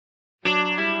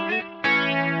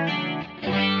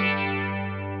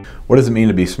What does it mean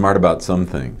to be smart about some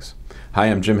things? Hi,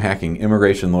 I'm Jim Hacking,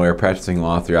 immigration lawyer practicing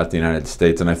law throughout the United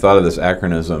States, and I thought of this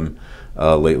acronym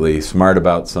lately, smart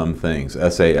about some things,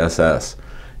 SASS.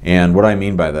 And what do I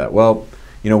mean by that? Well,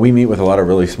 we meet with a lot of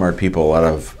really smart people, a lot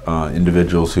of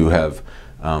individuals who have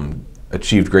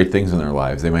achieved great things in their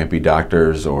lives. They might be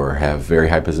doctors or have very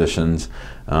high positions.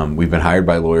 We've been hired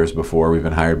by lawyers before. We've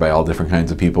been hired by all different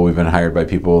kinds of people. We've been hired by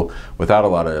people without a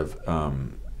lot of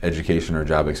education or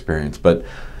job experience. But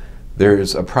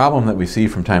there's a problem that we see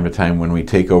from time to time when we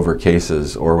take over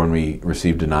cases or when we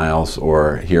receive denials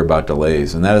or hear about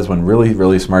delays, and that is when really,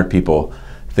 really smart people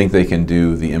think they can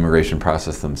do the immigration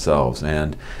process themselves.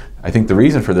 And I think the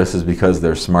reason for this is because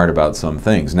they're smart about some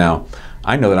things. Now,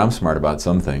 I know that I'm smart about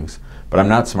some things, but I'm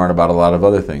not smart about a lot of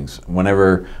other things.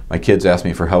 Whenever my kids ask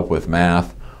me for help with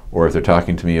math, or if they're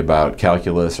talking to me about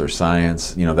calculus or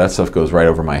science, that stuff goes right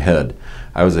over my head.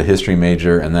 I was a history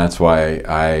major, and that's why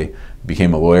I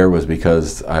became a lawyer, was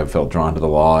because I felt drawn to the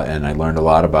law, and I learned a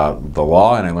lot about the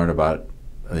law, and I learned about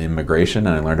immigration,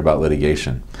 and I learned about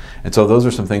litigation. And so those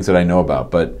are some things that I know about,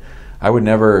 but I would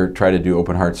never try to do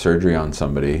open heart surgery on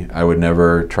somebody. I would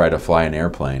never try to fly an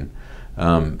airplane.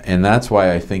 And that's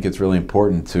why I think it's really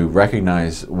important to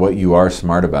recognize what you are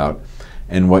smart about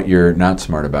and what you're not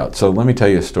smart about. So let me tell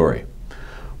you a story.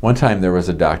 One time there was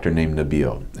a doctor named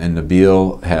Nabil, and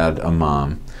Nabil had a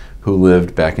mom who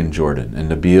lived back in Jordan.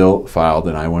 And Nabil filed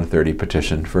an I-130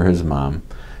 petition for his mom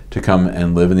to come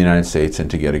and live in the United States and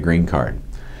to get a green card.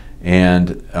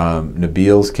 And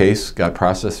Nabil's case got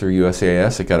processed through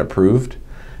USCIS, it got approved,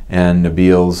 and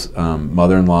Nabil's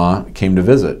mother-in-law came to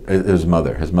visit, his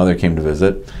mother came to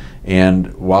visit,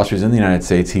 and while she was in the United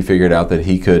States, he figured out that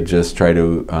he could just try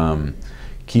to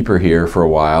keep her here for a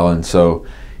while, and so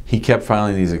he kept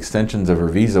filing these extensions of her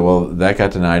visa. Well, that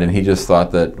got denied, and he just thought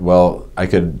that, well, I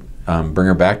could bring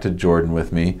her back to Jordan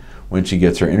with me when she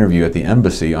gets her interview at the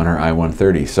embassy on her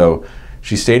I-130. So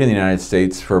she stayed in the United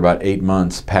States for about 8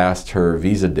 months past her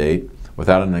visa date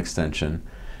without an extension,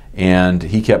 and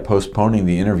he kept postponing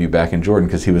the interview back in Jordan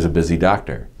because he was a busy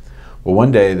doctor. Well,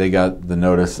 one day they got the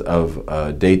notice of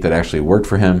a date that actually worked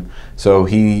for him, so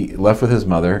he left with his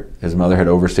mother. His mother had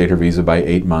overstayed her visa by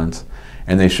 8 months,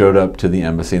 and they showed up to the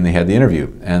embassy and they had the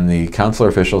interview. And the consular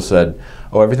official said,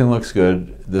 "Oh, everything looks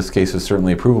good. This case is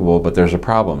certainly approvable, but there's a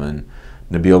problem." And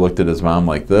Nabil looked at his mom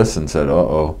like this and said,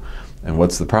 "Uh-oh, and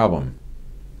what's the problem?"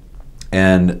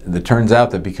 And it turns out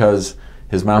that because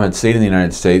his mom had stayed in the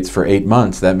United States for 8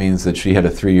 months, that means that she had a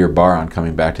 3-year bar on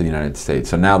coming back to the United States.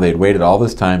 So now they'd waited all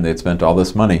this time, they'd spent all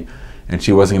this money, and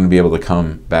she wasn't going to be able to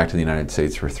come back to the United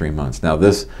States for 3 months. Now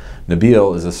this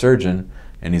Nabil is a surgeon,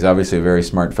 and he's obviously a very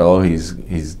smart fellow.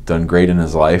 He's done great in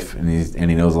his life, and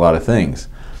he knows a lot of things.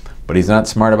 But he's not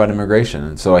smart about immigration.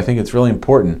 And so I think it's really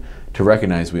important to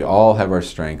recognize we all have our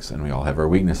strengths and we all have our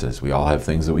weaknesses. We all have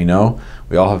things that we know.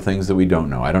 We all have things that we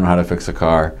don't know. I don't know how to fix a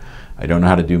car. I don't know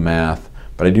how to do math.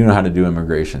 But I do know how to do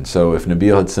immigration. So if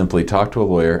Nabil had simply talked to a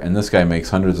lawyer, and this guy makes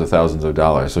hundreds of thousands of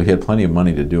dollars, so he had plenty of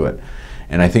money to do it.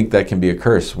 And I think that can be a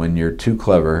curse when you're too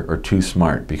clever or too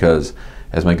smart, because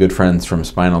as my good friends from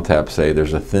Spinal Tap say,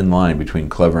 there's a thin line between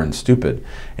clever and stupid,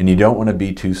 and you don't want to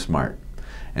be too smart.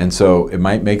 And so it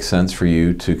might make sense for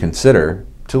you to consider,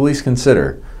 to at least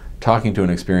consider, talking to an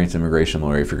experienced immigration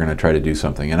lawyer if you're going to try to do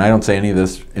something. And I don't say any of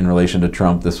this in relation to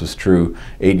Trump. This was true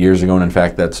 8 years ago, and in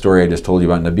fact that story I just told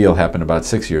you about Nabil happened about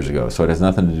 6 years ago, so it has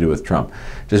nothing to do with Trump.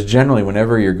 Just generally,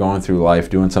 whenever you're going through life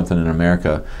doing something in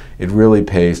America, it really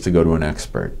pays to go to an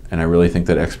expert. And I really think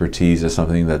that expertise is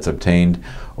something that's obtained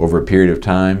over a period of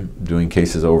time, doing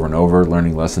cases over and over,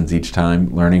 learning lessons each time,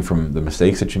 learning from the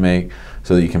mistakes that you make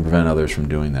so that you can prevent others from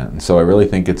doing that. And so I really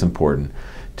think it's important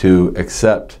to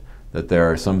accept that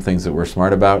there are some things that we're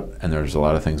smart about and there's a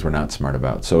lot of things we're not smart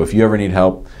about. So if you ever need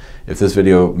help, if this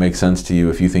video makes sense to you,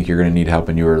 if you think you're going to need help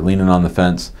and you're leaning on the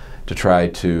fence to try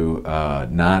to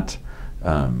not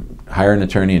hire an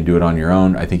attorney and do it on your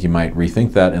own, I think you might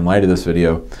rethink that in light of this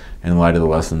video and in light of the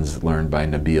lessons learned by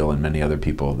Nabil and many other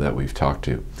people that we've talked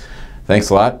to. Thanks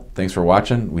a lot. Thanks for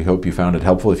watching. We hope you found it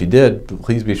helpful. If you did,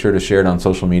 please be sure to share it on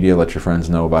social media. Let your friends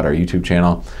know about our YouTube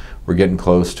channel. We're getting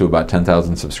close to about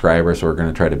 10,000 subscribers, so we're going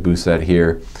to try to boost that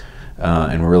here,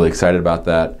 and we're really excited about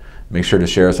that. Make sure to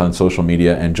share us on social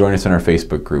media and join us in our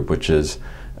Facebook group, which is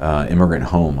Immigrant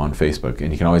Home on Facebook.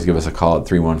 And you can always give us a call at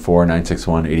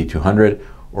 314-961-8200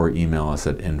 or email us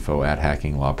at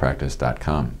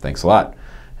info@hackinglawpractice.com. Thanks a lot,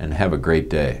 and have a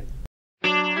great day.